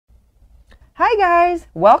Hi guys,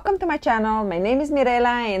 welcome to my channel. My name is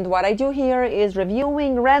Mirela and what I do here is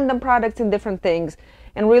reviewing random products and different things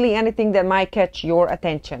and really anything that might catch your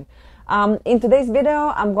attention. In today's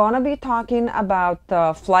video, I'm going to be talking about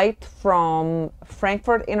the flight from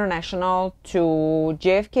Frankfurt International to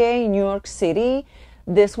JFK, New York City.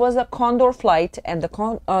 This was a Condor flight and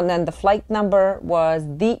the flight number was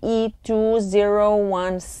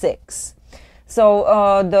DE2016. So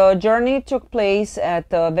the journey took place at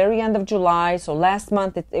the very end of July. So last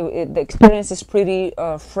month, the experience is pretty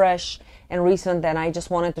fresh and recent, and I just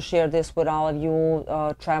wanted to share this with all of you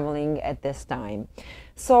traveling at this time.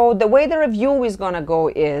 So the way the review is going to go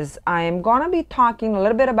is I'm going to be talking a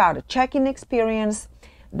little bit about a check-in experience,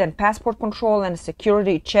 then passport control and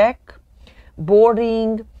security check,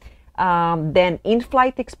 boarding, then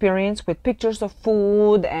in-flight experience with pictures of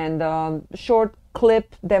food and short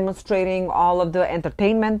clip demonstrating all of the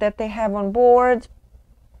entertainment that they have on board.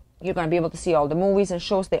 You're going to be able to see all the movies and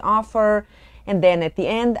shows they offer. And then at the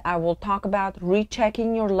end, I will talk about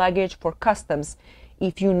rechecking your luggage for customs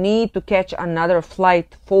if you need to catch another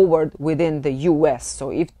flight forward within the US. So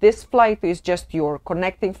if this flight is just your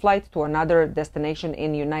connecting flight to another destination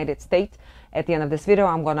in the United States, at the end of this video,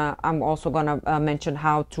 I'm also gonna mention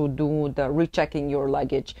how to do the rechecking your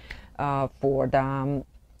luggage for the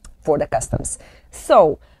customs.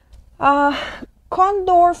 So,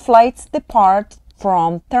 Condor flights depart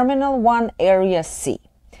from Terminal 1 Area C.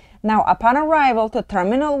 Now, upon arrival to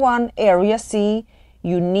Terminal 1 Area C,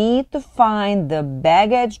 you need to find the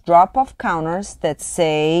baggage drop-off counters that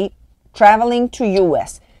say traveling to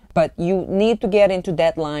US. But you need to get into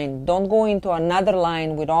that line. Don't go into another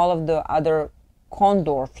line with all of the other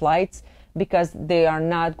Condor flights because they are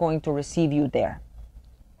not going to receive you there.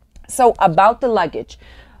 So, about the luggage.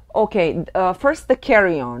 Okay, first the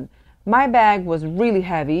carry-on. My bag was really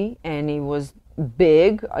heavy and it was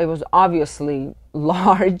big. It was obviously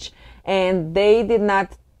large and they did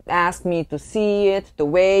not ask me to see it, to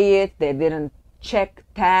weigh it. They didn't check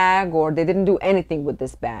tag or they didn't do anything with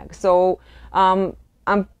this bag. So I'm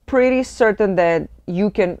pretty certain that you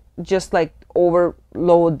can just like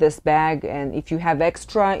overload this bag, and if you have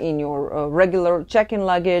extra in your regular check-in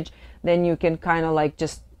luggage, then you can kind of like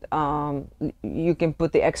just you can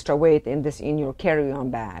put the extra weight in your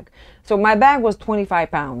carry-on bag. So my bag was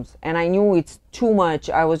 25 pounds and I knew it's too much.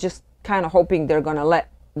 I was just kind of hoping they're gonna let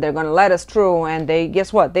us through, and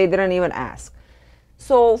guess what, they didn't even ask.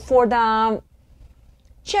 So for the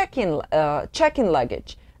check-in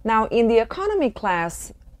luggage, now in the economy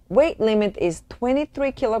class, weight limit is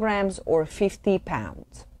 23 kilograms or 50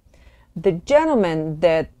 pounds. The gentleman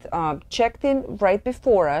that checked in right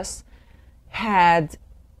before us had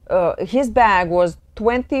his bag was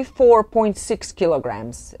 24.6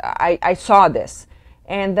 kilograms. I saw this,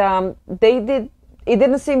 and it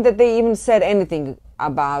didn't seem that they even said anything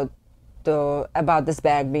about this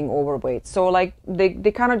bag being overweight. So like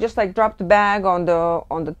they kind of just like dropped the bag on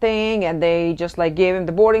the thing, and they just like gave him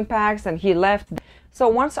the boarding pass and he left. So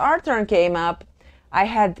once our turn came up, I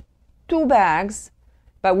had 2 bags,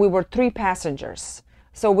 but we were 3 passengers,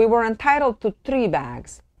 so we were entitled to 3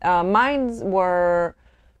 bags. Mine were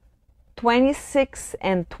 26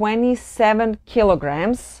 and 27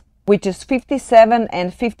 kilograms, which is 57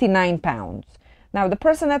 and 59 pounds. Now the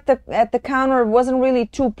person at the counter wasn't really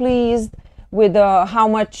too pleased with how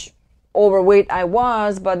much overweight I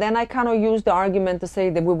was, but then I kind of used the argument to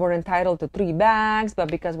say that we were entitled to 3 bags,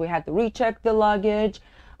 but because we had to recheck the luggage,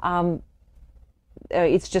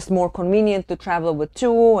 it's just more convenient to travel with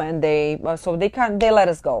 2, and they let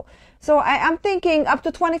us go. So I'm thinking up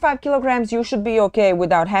to 25 kilograms, you should be okay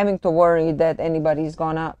without having to worry that anybody's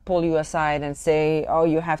gonna pull you aside and say, oh,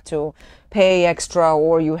 you have to pay extra,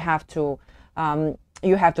 or you have to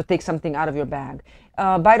take something out of your bag.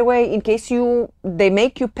 By the way, in case they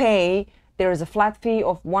make you pay, there is a flat fee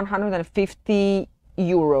of 150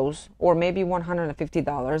 euros or maybe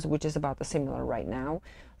 $150, which is about the similar right now.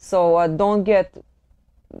 So don't get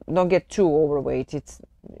too overweight. It's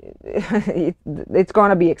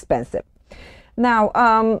gonna be expensive. Now,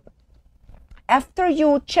 after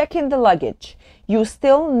you check in the luggage, you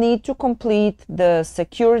still need to complete the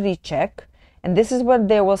security check, and this is where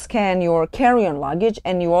they will scan your carry-on luggage,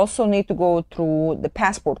 and you also need to go through the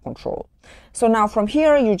passport control. So now from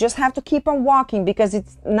here, you just have to keep on walking because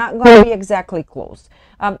it's not going to be exactly close.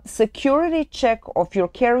 Security check of your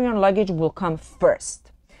carry-on luggage will come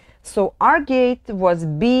first. So our gate was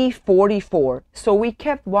B44, so we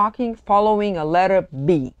kept walking following a letter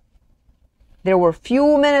B. There were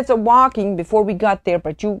few minutes of walking before we got there,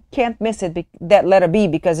 but you can't miss it, that letter B,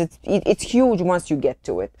 because it's huge once you get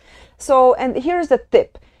to it. So, and here's the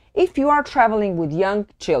tip. If you are traveling with young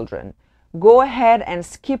children, go ahead and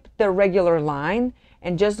skip the regular line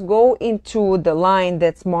and just go into the line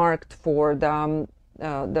that's marked for the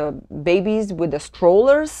babies with the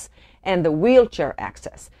strollers and the wheelchair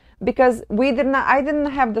access. Because I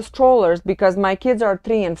didn't have the strollers because my kids are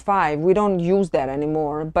 3 and 5. We don't use that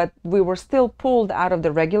anymore, but we were still pulled out of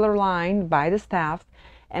the regular line by the staff,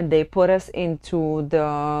 and they put us into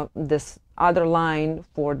this other line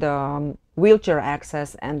for the wheelchair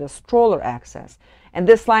access and the stroller access. And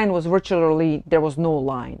this line was virtually, there was no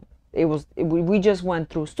line. We just went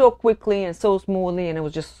through so quickly and so smoothly, and it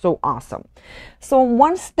was just so awesome. So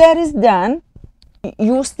once that is done,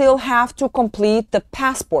 you still have to complete the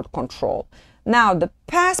passport control. Now, the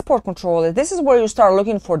passport control, this is where you start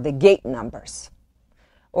looking for the gate numbers.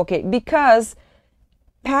 Okay, because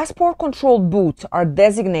passport control booths are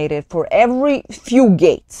designated for every few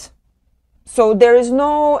gates. So there is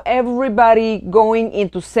no everybody going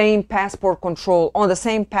into same passport control on the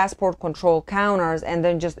same passport control counters and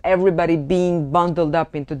then just everybody being bundled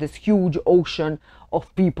up into this huge ocean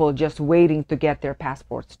of people just waiting to get their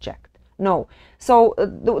passports checked. No. So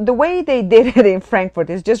the way they did it in Frankfurt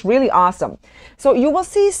is just really awesome. So you will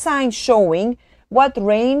see signs showing what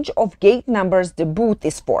range of gate numbers the booth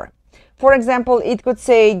is for. For example, it could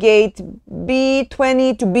say gate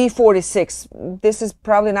B20 to B46. This is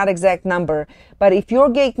probably not exact number, but if your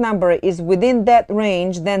gate number is within that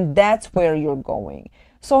range, then that's where you're going.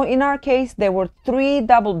 So in our case, there were 3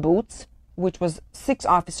 double booths, which was 6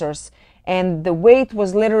 officers, and the wait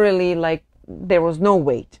was literally like there was no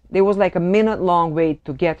wait. There was like a minute-long wait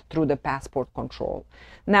to get through the passport control.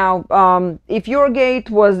 Now, if your gate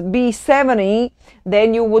was B70,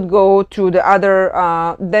 then you would go to the other,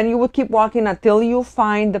 then you would keep walking until you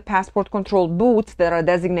find the passport control booths that are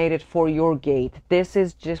designated for your gate. This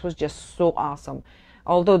was just so awesome.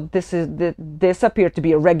 Although this appeared to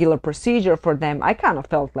be a regular procedure for them, I kind of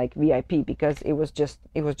felt like VIP because it was just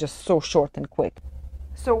so short and quick.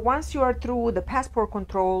 So once you are through the passport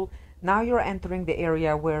control, now you're entering the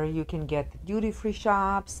area where you can get duty-free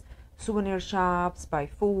shops, souvenir shops, buy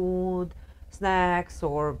food, snacks,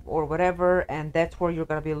 or whatever, and that's where you're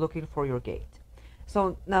going to be looking for your gate.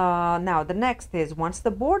 So now the next is once the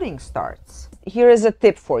boarding starts. Here is a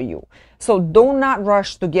tip for you. So do not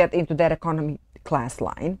rush to get into that economy class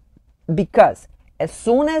line, because as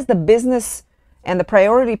soon as the business and the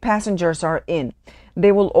priority passengers are in,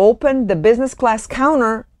 they will open the business class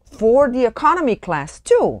counter for the economy class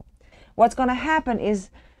too. What's going to happen is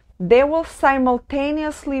they will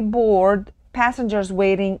simultaneously board passengers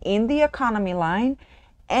waiting in the economy line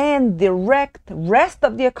and direct rest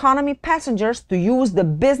of the economy passengers to use the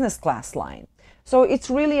business class line. So it's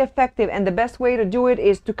really effective, and the best way to do it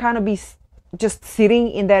is to kind of be just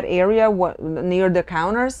sitting in that area near the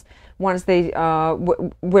counters once they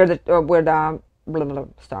where the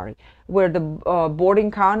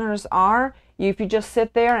boarding counters are. If you just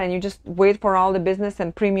sit there and you just wait for all the business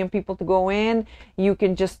and premium people to go in, you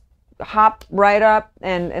can just hop right up,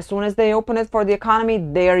 and as soon as they open it for the economy,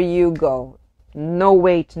 there you go. No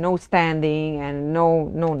wait, no standing, and no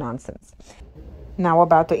nonsense. Now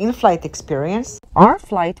about the in-flight experience. Our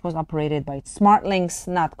flight was operated by SmartLynx,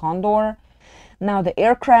 not Condor. Now the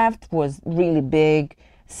aircraft was really big.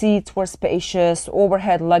 Seats were spacious,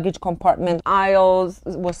 overhead luggage compartment aisles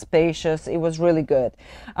was spacious. It was really good.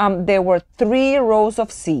 There were 3 rows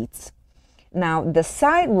of seats. Now the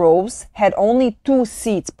side rows had only 2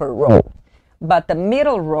 seats per row, but the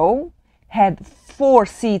middle row had 4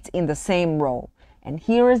 seats in the same row. And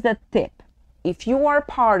here is the tip. If you are a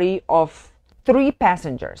party of 3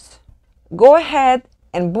 passengers, go ahead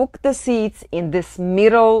and book the seats in this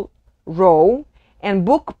middle row and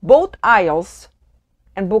book both aisles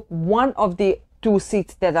and book one of the 2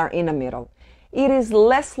 seats that are in the middle. It is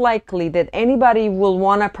less likely that anybody will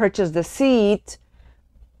want to purchase the seat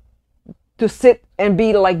to sit and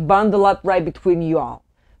be like bundled up right between you all.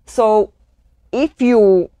 So if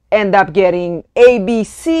you end up getting A, B,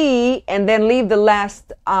 C, and then leave the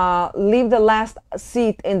last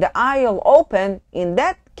seat in the aisle open, in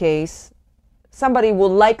that case, somebody will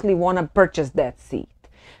likely want to purchase that seat.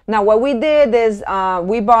 Now what we did is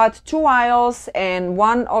we bought 2 aisles and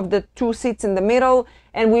one of the 2 seats in the middle,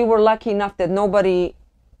 and we were lucky enough that nobody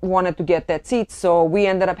wanted to get that seat, so we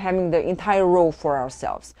ended up having the entire row for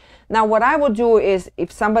ourselves. Now what I would do is,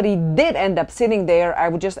 if somebody did end up sitting there, I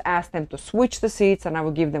would just ask them to switch the seats, and I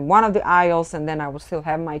would give them one of the aisles, and then I would still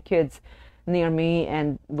have my kids near me,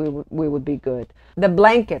 and we would be good. The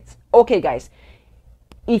blankets. Okay guys,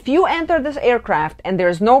 if you enter this aircraft and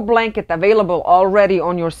there's no blanket available already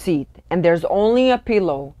on your seat and there's only a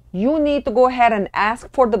pillow, you need to go ahead and ask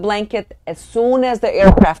for the blanket as soon as the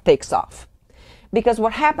aircraft takes off. because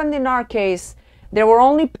what happened in our case, there were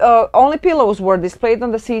only pillows were displayed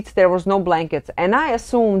on the seats. There was no blankets, and I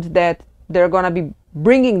assumed that they're gonna be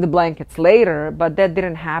bringing the blankets later, but that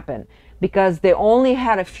didn't happen because they only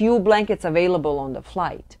had a few blankets available on the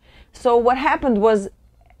flight. So what happened was,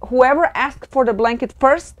 whoever asked for the blanket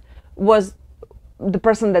first was the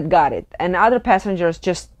person that got it, and other passengers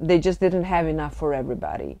just didn't have enough for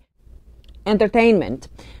everybody. Entertainment.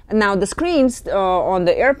 Now the screens on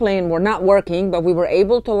the airplane were not working, but we were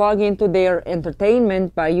able to log into their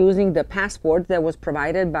entertainment by using the passport that was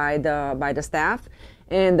provided by the staff,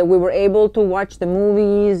 and we were able to watch the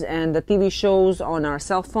movies and the TV shows on our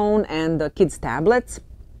cell phone and the kids' tablets.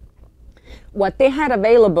 What they had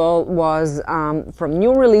available was from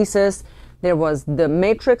new releases. There was The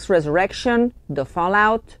Matrix Resurrection, The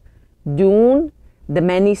Fallout, Dune, The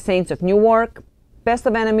Many Saints of Newark, Best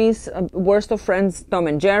of Enemies, Worst of Friends, Tom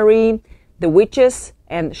and Jerry, The Witches,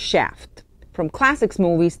 and Shaft. From classics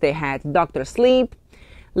movies, they had Dr. Sleep,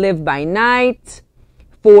 Live by Night,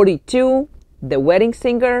 42, The Wedding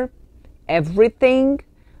Singer, Everything,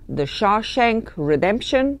 The Shawshank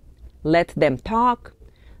Redemption, Let Them Talk,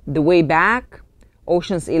 The Way Back,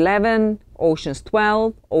 Ocean's 11, Ocean's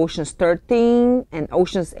 12, Ocean's 13, and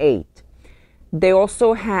Ocean's 8. They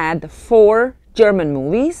also had 4 German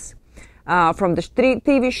movies. From the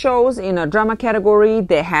TV shows in a drama category,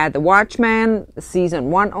 they had Watchmen, season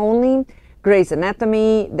 1 only, Grey's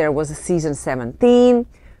Anatomy, there was a season 17,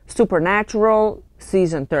 Supernatural,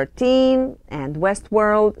 season 13, and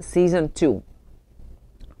Westworld, season 2.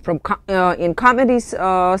 From in comedies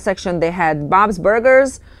section, they had Bob's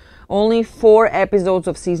Burgers, only 4 episodes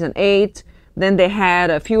of season 8. Then they had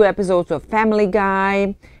a few episodes of Family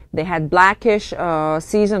Guy. They had Blackish,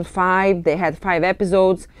 season 5. They had 5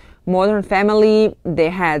 episodes. Modern Family, they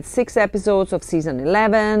had 6 episodes of season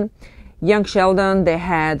 11. Young Sheldon, they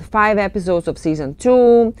had 5 episodes of season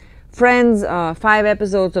 2. Friends, 5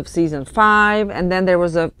 episodes of season 5. And then there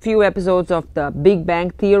was a few episodes of The Big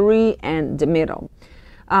Bang Theory and The Middle.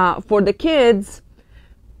 For the kids,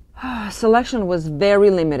 selection was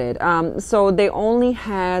very limited. So they only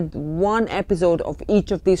had 1 episode of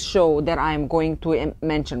each of these shows that I am going to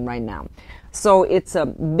mention right now. So it's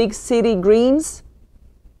Big City Greens,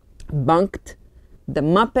 Bunked, The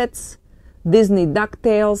Muppets, Disney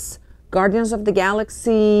DuckTales, Guardians of the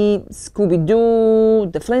Galaxy, Scooby-Doo,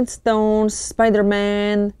 The Flintstones,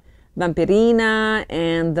 Spider-Man, Vampirina,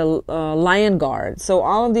 and The Lion Guard. So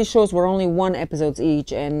all of these shows were only 1 episode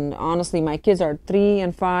each, and honestly, my kids are 3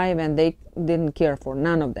 and 5, and they didn't care for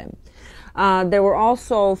none of them. There were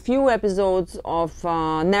also few episodes of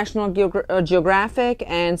National Geographic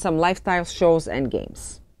and some lifestyle shows and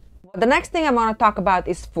games. The next thing I want to talk about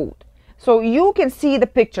is food. So you can see the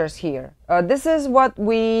pictures here. This is what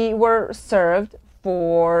we were served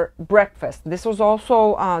for breakfast. This was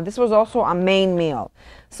also a main meal.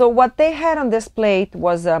 So what they had on this plate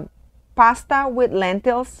was pasta with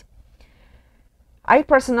lentils. I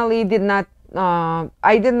personally did not.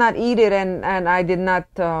 I did not eat it, and I did not.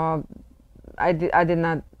 I did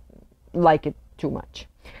not like it too much.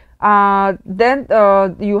 Then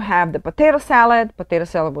you have the potato salad. Potato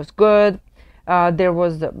salad was good. There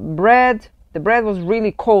was the bread. The bread was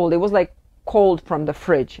really cold. It was like cold from the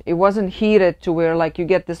fridge. It wasn't heated to where like you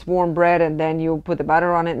get this warm bread and then you put the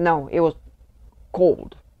butter on it. No, it was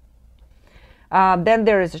cold. Then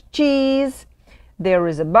there is a cheese. There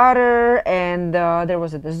is a butter, and there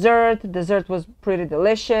was a dessert. Dessert was pretty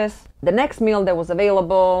delicious. The next meal that was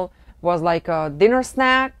available was like a dinner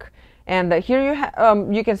snack. And here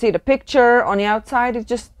you can see the picture on the outside.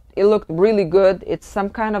 It looked really good. It's some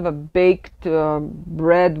kind of a baked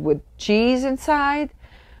bread with cheese inside,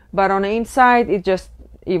 but on the inside it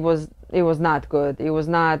was not good. It was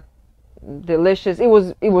not delicious. It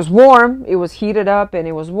was warm. It was heated up and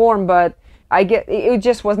it was warm, but it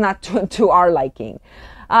just was not to our liking.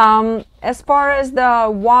 As far as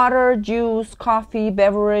the water, juice, coffee,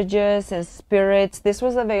 beverages, and spirits, this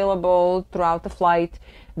was available throughout the flight.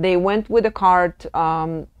 They went with a cart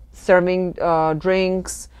serving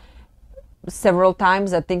drinks several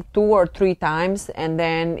times, I think 2 or 3 times. And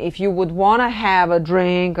then if you would want to have a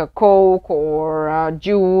drink, a Coke or a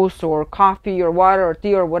juice or coffee or water or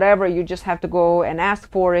tea or whatever, you just have to go and ask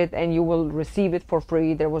for it and you will receive it for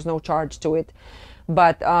free. There was no charge to it.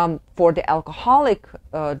 But for the alcoholic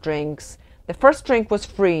drinks, the first drink was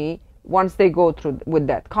free once they go through with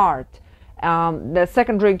that cart. The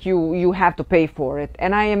second drink you have to pay for it,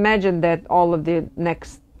 and I imagine that all of the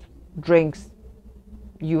next drinks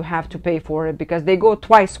you have to pay for it because they go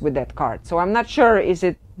twice with that cart. So I'm not sure, is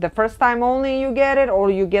it the first time only you get it,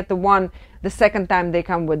 or you get the second time they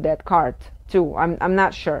come with that cart too? I'm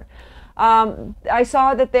not sure. I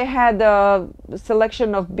saw that they had a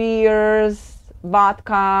selection of beers,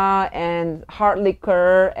 vodka, and hard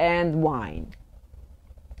liquor and wine.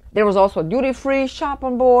 There was also a duty-free shop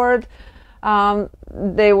on board.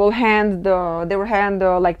 They will hand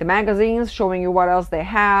like the magazines showing you what else they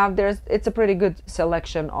have. It's a pretty good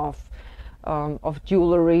selection of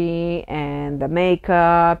jewelry and the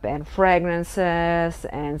makeup and fragrances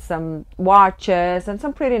and some watches and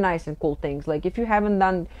some pretty nice and cool things. Like if you haven't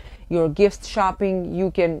done your gift shopping,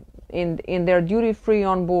 you can in their duty free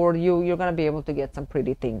on board, you're gonna be able to get some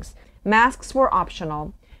pretty things. Masks were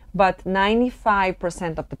optional, but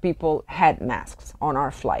 95% of the people had masks on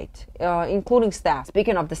our flight, including staff.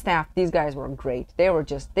 Speaking of the staff, these guys were great. They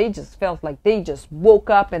just felt like they just woke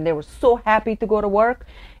up and they were so happy to go to work,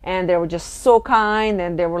 and they were just so kind,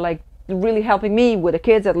 and they were like really helping me with the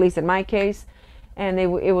kids, at least in my case. And it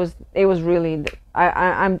was really,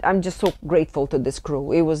 I'm just so grateful to this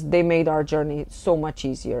crew. They made our journey so much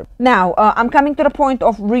easier. Now I'm coming to the point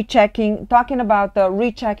of rechecking, talking about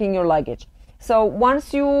rechecking your luggage. So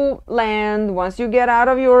once you land, once you get out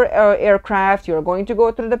of your aircraft, you're going to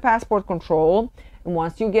go through the passport control. And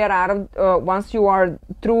once you are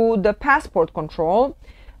through the passport control,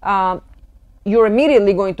 you're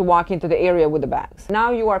immediately going to walk into the area with the bags.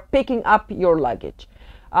 Now you are picking up your luggage.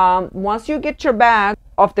 Once you get your bag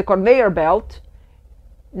off the conveyor belt,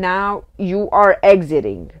 now you are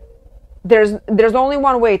exiting. There's only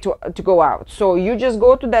one way to go out. So you just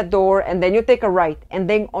go to that door and then you take a right, and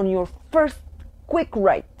then on your first quick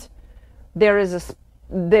right, there is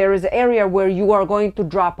an area where you are going to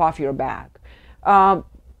drop off your bag.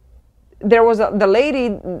 There was the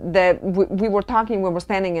lady that we were talking, we were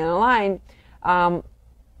standing in a line.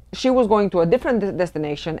 She was going to a different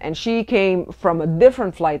destination, and she came from a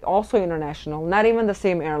different flight, also international, not even the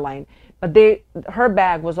same airline, but her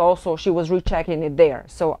bag was also, she was rechecking it there.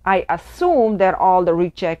 So I assume that all the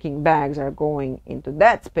rechecking bags are going into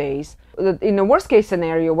that space. In the worst case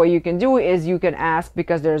scenario, what you can do is you can ask,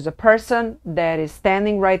 because there's a person that is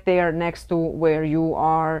standing right there next to where you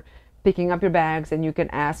are picking up your bags, and you can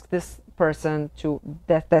ask this person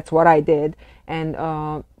that's what I did, and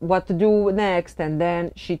what to do next. And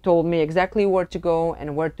then she told me exactly where to go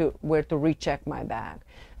and where to recheck my bag.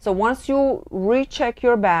 So once you recheck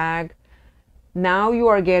your bag, now you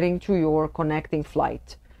are getting to your connecting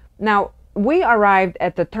flight. Now we arrived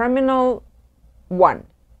at the Terminal 1,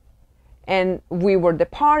 and we were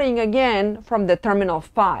departing again from the Terminal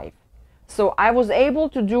 5. So I was able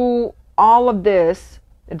to do all of this,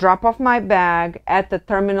 drop off my bag at the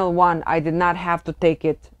Terminal 1. I did not have to take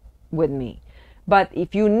it with me. But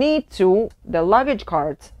if you need to, the luggage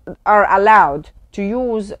carts are allowed to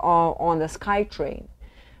use on the SkyTrain.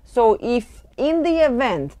 So if in the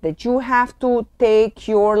event that you have to take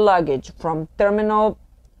your luggage from Terminal,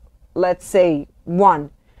 let's say 1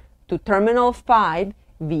 to Terminal 5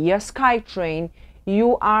 via SkyTrain,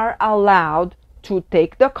 you are allowed to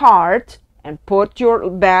take the cart and put your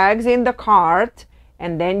bags in the cart,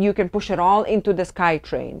 and then you can push it all into the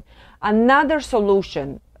SkyTrain. Another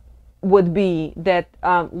solution would be that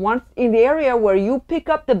once in the area where you pick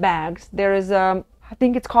up the bags, there is I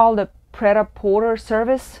think it's called a Pret-a-Porter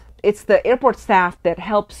service. It's the airport staff that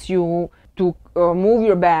helps you to move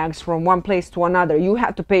your bags from one place to another. You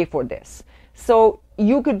have to pay for this. So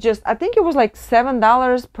you could just, I think it was like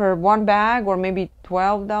 $7 per one bag, or maybe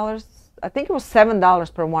 $12. I think it was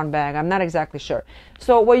 $7 per one bag. I'm not exactly sure.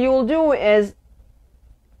 So what you will do is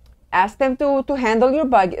ask them to handle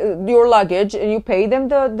your luggage, and you pay them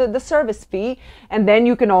the service fee, and then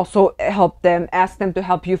you can also ask them to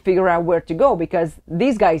help you figure out where to go, because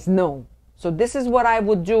these guys know. So this is what I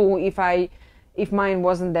would do if mine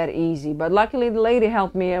wasn't that easy. But luckily the lady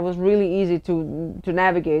helped me. It was really easy to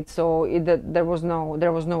navigate, so there was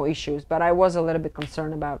no issues. But I was a little bit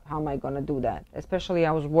concerned about how am I going to do that. Especially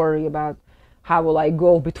I was worried about how will I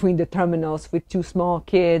go between the terminals with two small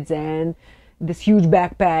kids and this huge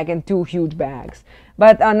backpack and two huge bags.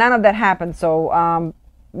 But none of that happened, so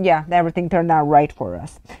yeah, everything turned out right for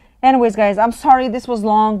us. Anyways, guys, I'm sorry this was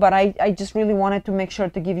long, but I just really wanted to make sure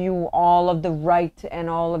to give you all of the right and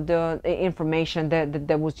all of the information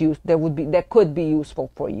that could be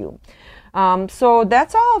useful for you. So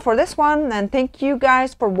that's all for this one, and thank you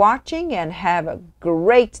guys for watching, and have a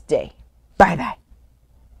great day. Bye bye.